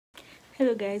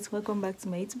Hello guys, welcome back to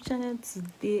my YouTube channel.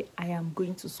 Today I am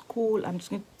going to school. I'm just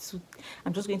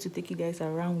going to take you guys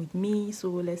around with me. So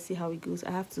let's see how it goes.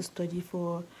 I have to study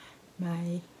for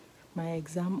my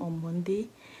exam on Monday.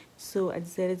 So I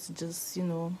decided to just,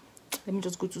 let me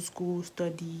just go to school,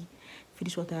 study,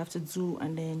 finish what I have to do,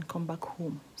 and then come back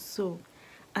home.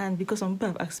 And because some people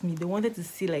have asked me, they wanted to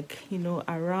see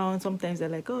around. Sometimes they're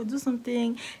like, oh, do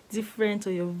something different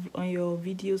on your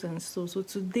videos and so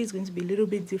today is going to be a little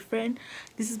bit different.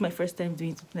 This is my first time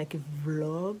doing something like a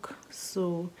vlog,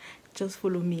 so just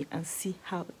follow me and see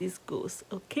how this goes.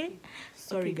 Okay,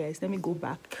 sorry guys, let me go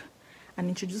back and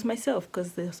introduce myself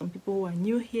because there are some people who are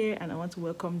new here and I want to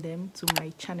welcome them to my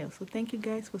channel. So thank you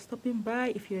guys for stopping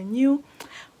by. If you're new,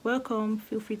 welcome.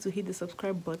 Feel free to hit the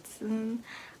subscribe button.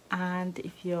 And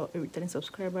if you're a returning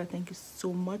subscriber, thank you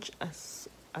so much as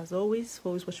always for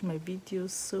always watching my videos.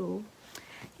 So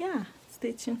yeah,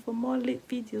 stay tuned for more late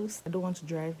videos. I don't want to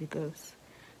drive because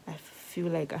I feel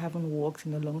like I haven't walked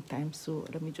in a long time, so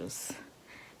let me just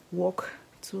walk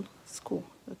to school.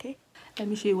 Okay, let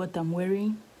me show you what I'm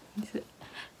wearing.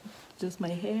 Just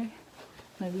my hair,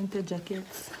 my winter jacket,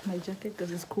 my jacket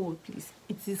because it's cold. Please,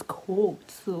 it is cold,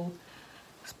 so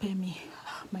spare me.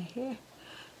 My hair,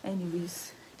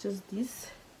 anyways. Just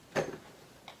this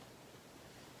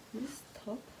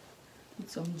top with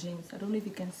some jeans. I don't know if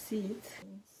you can see it.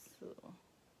 So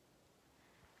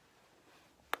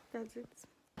that's it.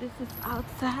 This is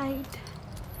outside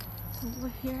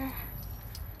over here.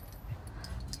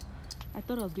 I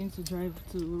thought I was going to drive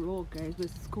to roll, guys, but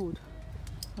it's cold.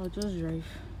 I'll just drive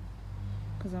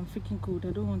because I'm freaking cold.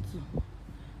 I don't want to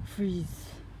freeze.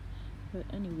 But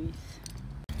anyways,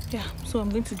 yeah, so I'm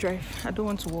going to drive. I don't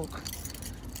want to walk.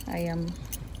 I am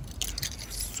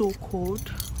so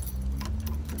cold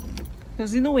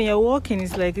because when you're walking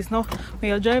it's like it's not, when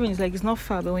you're driving it's like it's not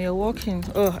far, but when you're walking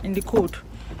in the cold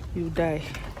you die.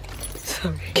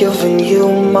 Sorry. Giving you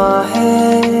my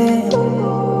hand.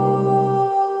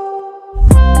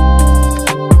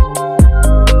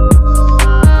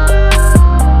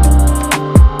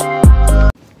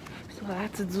 So I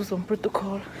had to do some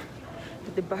protocol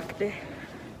at the back there.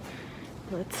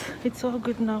 But it's all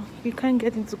good now. You can't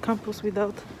get into campus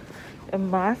without a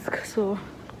mask, so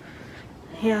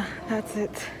yeah, that's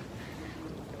it.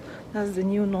 That's the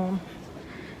new norm.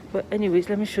 But anyways,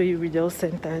 let me show you Riddle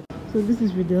Center. So this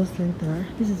is Riddle Center.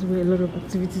 This is where a lot of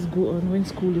activities go on when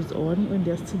school is on, when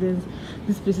there are students.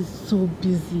 This place is so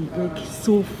busy, like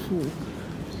so full.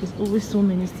 There's always so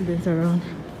many students around.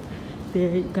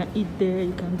 There, you can eat there,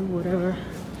 you can do whatever.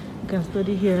 You can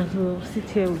study here, so sit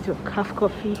here with your half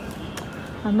coffee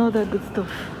and all that good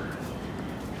stuff.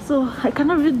 So I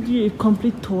cannot really do a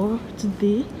complete tour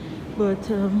today, but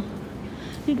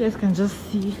you guys can just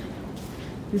see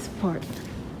this part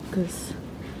because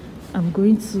I'm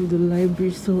going to the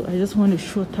library, so I just want a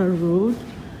shorter road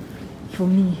for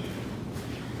me.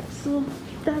 So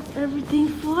that's everything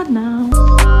for now.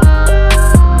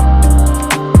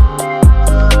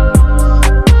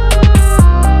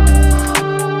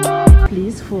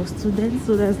 Place for students,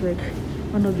 so that's like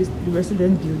one of the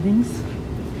resident buildings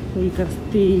where you can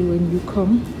stay when you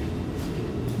come.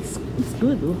 It's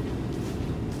good though.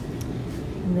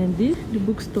 And then the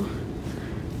bookstore,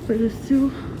 but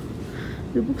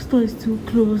the bookstore is too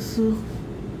close, so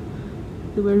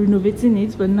they were renovating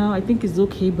it, but now I think it's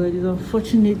okay. But it's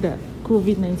unfortunate that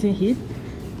COVID-19 hit,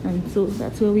 and so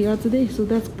that's where we are today. So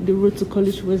that's the road to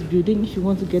College West building. If you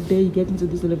want to get there, you get into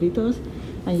these elevators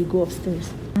and you go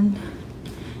upstairs. And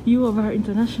U of R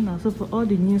International, so for all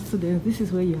the new students, this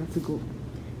is where you have to go.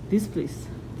 This place,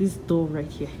 this door right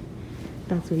here,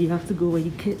 that's where you have to go when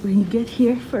you get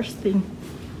here first thing.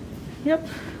 Yep.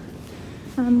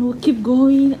 And we'll keep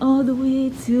going all the way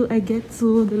till I get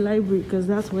to the library, because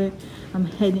that's where I'm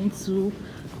heading to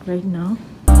right now.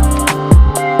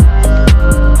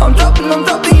 I'm dropping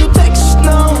you text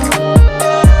now.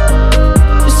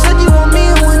 You said you want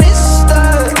me when it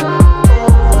starts.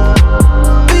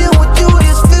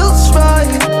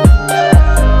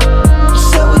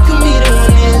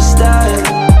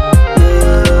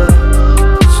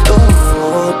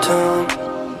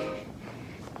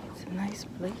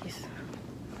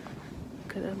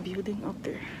 Building up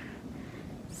there,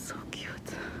 so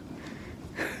cute.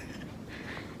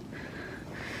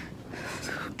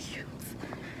 So cute.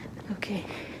 Okay,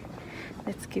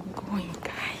 let's keep going,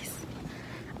 guys.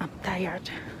 I'm tired.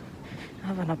 I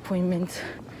have an appointment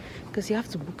because you have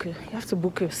to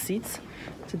book your seats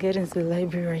to get into the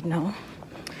library right now.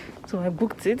 So I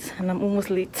booked it and I'm almost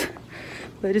late,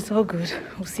 but it's all good.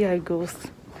 We'll see how it goes.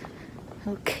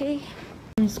 Okay,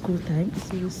 during school time,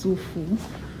 so it's so full.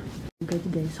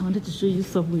 Good guys, I wanted to show you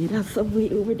Subway. That's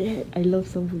Subway over there. I love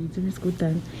Subway during school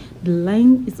time. The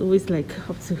line is always like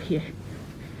up to here.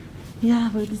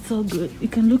 Yeah, but it's all good. You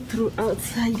can look through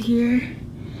outside here.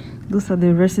 Those are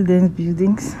the residence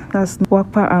buildings. That's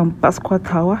Wakpa and Pasqua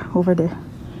Tower over there.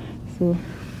 So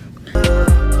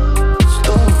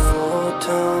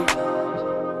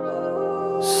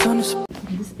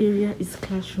this area is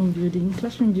classroom building.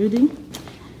 Classroom building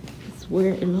is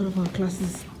where a lot of our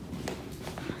classes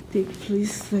take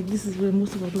place. Like this is where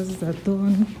most of our classes are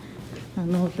done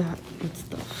and all that good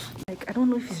stuff. Like I don't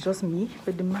know if it's just me,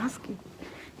 but the mask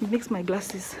it makes my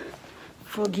glasses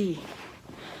foggy.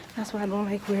 That's why I don't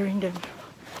like wearing them.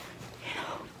 You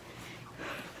know.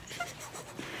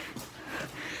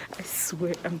 I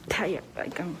swear I'm tired.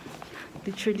 Like I'm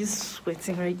literally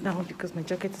sweating right now because my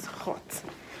jacket is hot.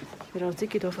 But I'll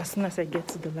take it off as soon as I get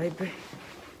to the library.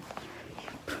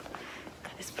 Yep. Look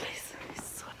at this place.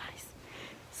 It's so nice.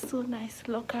 So nice.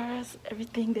 Lockers,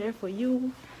 everything there for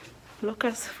you.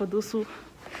 Lockers for those who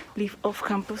live off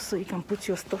campus so you can put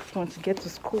your stuff once you get to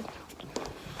school.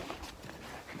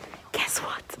 Guess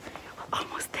what? We're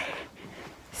almost there.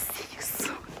 See you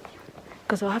soon.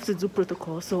 Because I'll have to do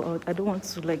protocol, so I don't want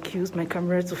to like use my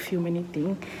camera to film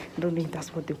anything. I don't think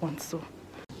that's what they want, so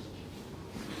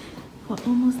we're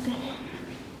almost there.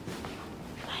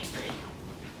 Library.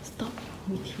 Stop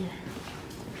with here.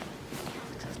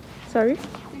 Sorry?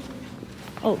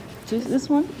 Oh, just this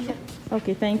one? Yeah.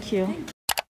 Okay, thank you.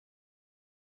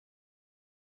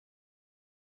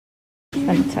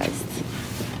 Sanitized.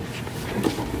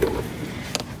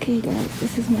 Okay guys,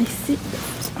 this is my seat.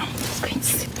 I'm just going to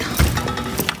sit down.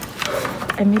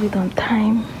 I made it on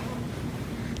time.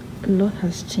 A lot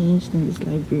has changed in this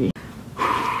library.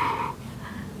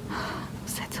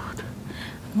 Settled.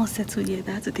 I'm not settled yet.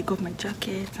 I have to take off my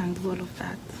jacket and do all of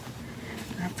that.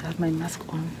 I have to have my mask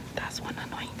on. That's one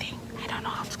annoying thing. I don't know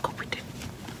how to cope with it.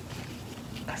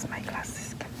 Because my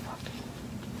glasses get foggy.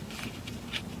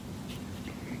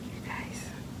 You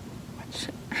guys, watch.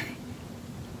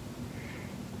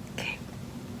 Okay.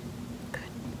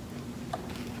 Good.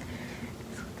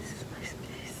 So this is my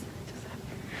space.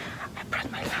 I brought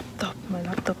my laptop. My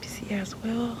laptop is here as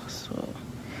well. So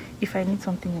if I need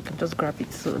something, I can just grab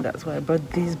it. So that's why I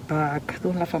brought this bag.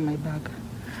 Don't laugh at my bag.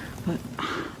 But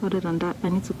other than that, I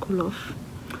need to cool off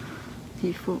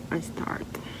before I start.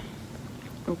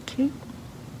 Okay.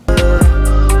 Slow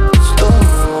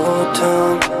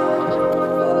down.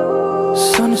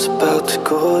 Sun is about to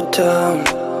go down.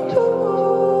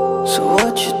 So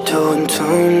what you doing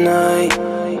tonight?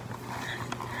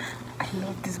 I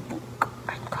love this book.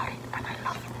 I got it and I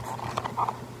love it.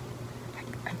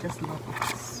 Like, I just love it.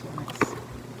 It's so nice.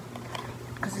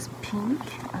 Because it's pink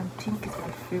and pink is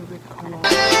my favorite color.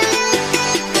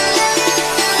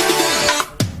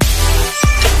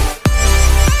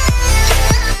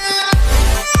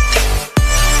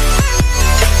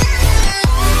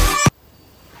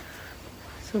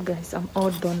 So guys, I'm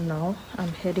all done now.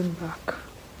 I'm heading back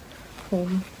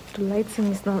home. The lighting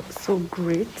is not so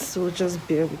great, so just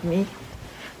bear with me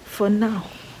for now.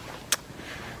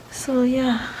 So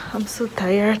yeah, I'm so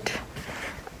tired.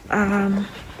 I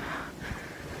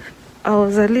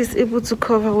was at least able to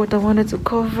cover what I wanted to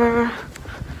cover,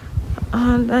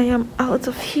 and I am out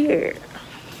of here.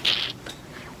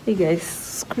 Hey guys,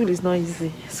 school is not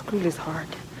easy. School is hard,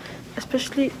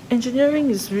 especially engineering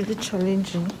is really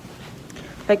challenging.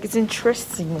 Like it's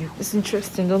interesting,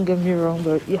 don't get me wrong,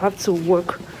 but you have to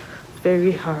work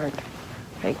very hard.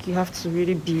 Like you have to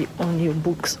really be on your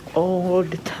books all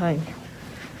the time.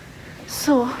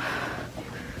 So,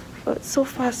 but so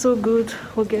far so good.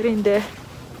 We're getting there.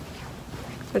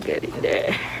 We're getting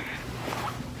there.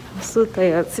 I'm so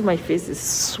tired. See, my face is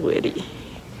sweaty.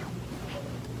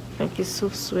 Like it's so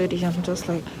sweaty. I'm just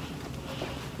like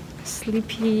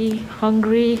sleepy,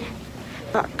 hungry,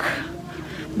 back.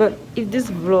 But if this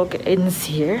vlog ends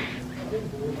here,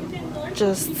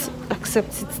 just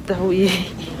accept it that way.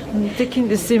 I'm taking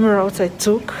the same route I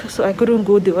took, so I couldn't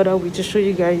go the other way to show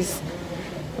you guys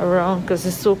around because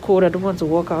it's so cold. I don't want to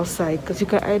walk outside, because you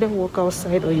can either walk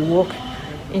outside or you walk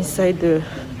inside you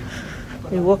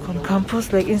walk on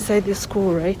campus, like inside the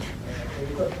school, right?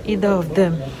 Either of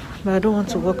them, but I don't want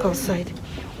to walk outside.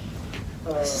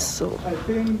 So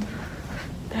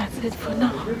that's it for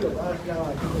now.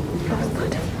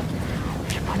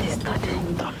 Everybody's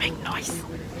studying. Don't make noise.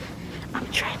 I'm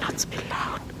trying not to be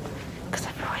loud because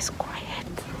everyone's quiet.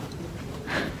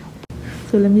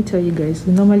 So let me tell you guys,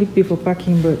 we normally pay for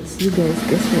parking, but you guys,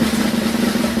 guess what?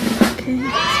 Okay.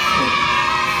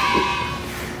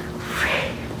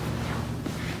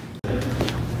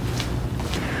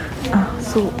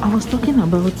 So I was talking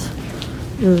about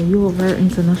U of R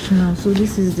International. So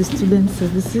this is the student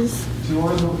services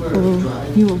for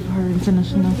U of R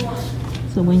International.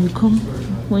 So when you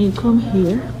come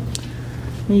here,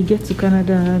 when you get to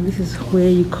Canada, this is where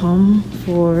you come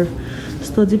for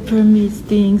study permits,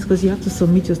 things, because you have to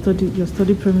submit your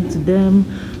study permit to them,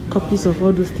 copies of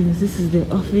all those things. This is the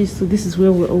office, so this is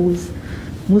where we're always,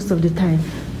 most of the time.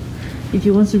 If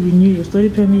you want to renew your study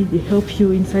permit, they help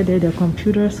you inside there. There are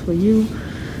computers for you,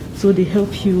 so they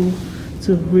help you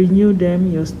to renew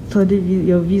them, your study,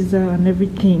 your visa and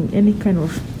everything, any kind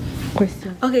of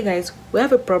question. Okay guys, we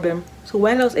have a problem. So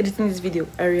while I was editing this video,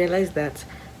 I realized that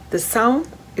the sound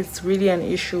is really an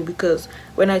issue, because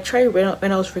when I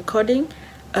was recording,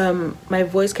 my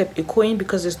voice kept echoing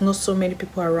because there's not so many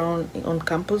people around on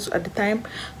campus at the time.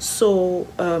 So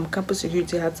campus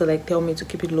security had to like tell me to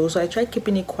keep it low, so I tried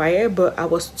keeping it quiet, but I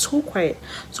was too quiet.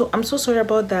 So I'm so sorry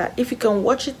about that. If you can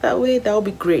watch it that way, that would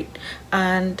be great.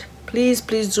 And please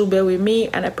do bear with me,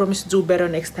 and I promise to do better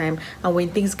next time. And when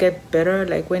things get better,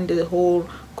 like when the whole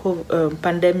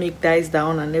pandemic dies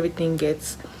down and everything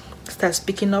starts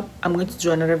picking up, I'm going to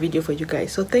do another video for you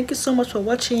guys. So thank you so much for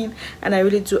watching, and I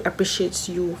really do appreciate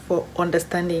you for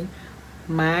understanding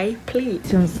my plea.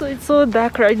 So it's so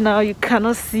dark right now, you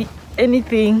cannot see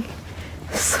anything.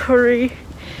 Sorry.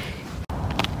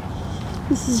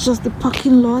 This is just the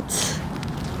parking lot.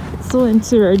 It's so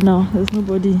empty right now. There's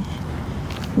nobody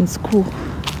in school,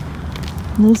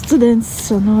 no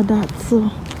students and all that, so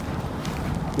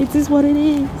it is what it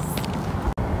is.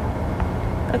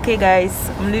 Okay guys,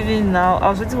 I'm leaving now. I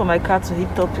was waiting for my car to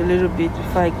heat up a little bit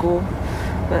before I go,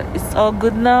 but it's all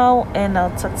good now, and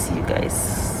I'll talk to you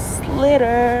guys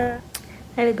later.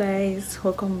 Hello guys,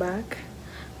 welcome back.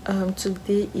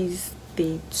 Today is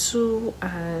day 2,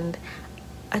 and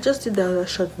I just did a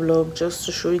short vlog just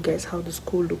to show you guys how the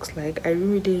school looks like. I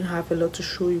really didn't have a lot to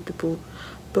show you people,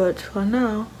 but for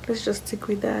now let's just stick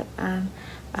with that, and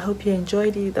I hope you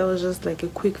enjoyed it. That was just like a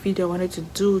quick video I wanted to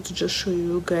do to just show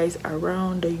you guys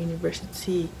around the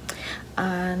university.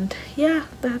 And yeah,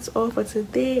 that's all for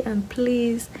today. And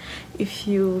please, if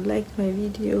you liked my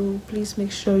video, please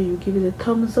make sure you give it a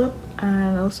thumbs up,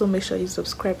 and also make sure you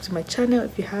subscribe to my channel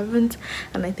if you haven't.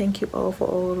 And I thank you all for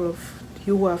all of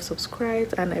you who have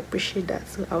subscribed, and I appreciate that.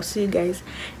 So I'll see you guys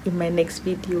in my next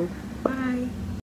video. Bye.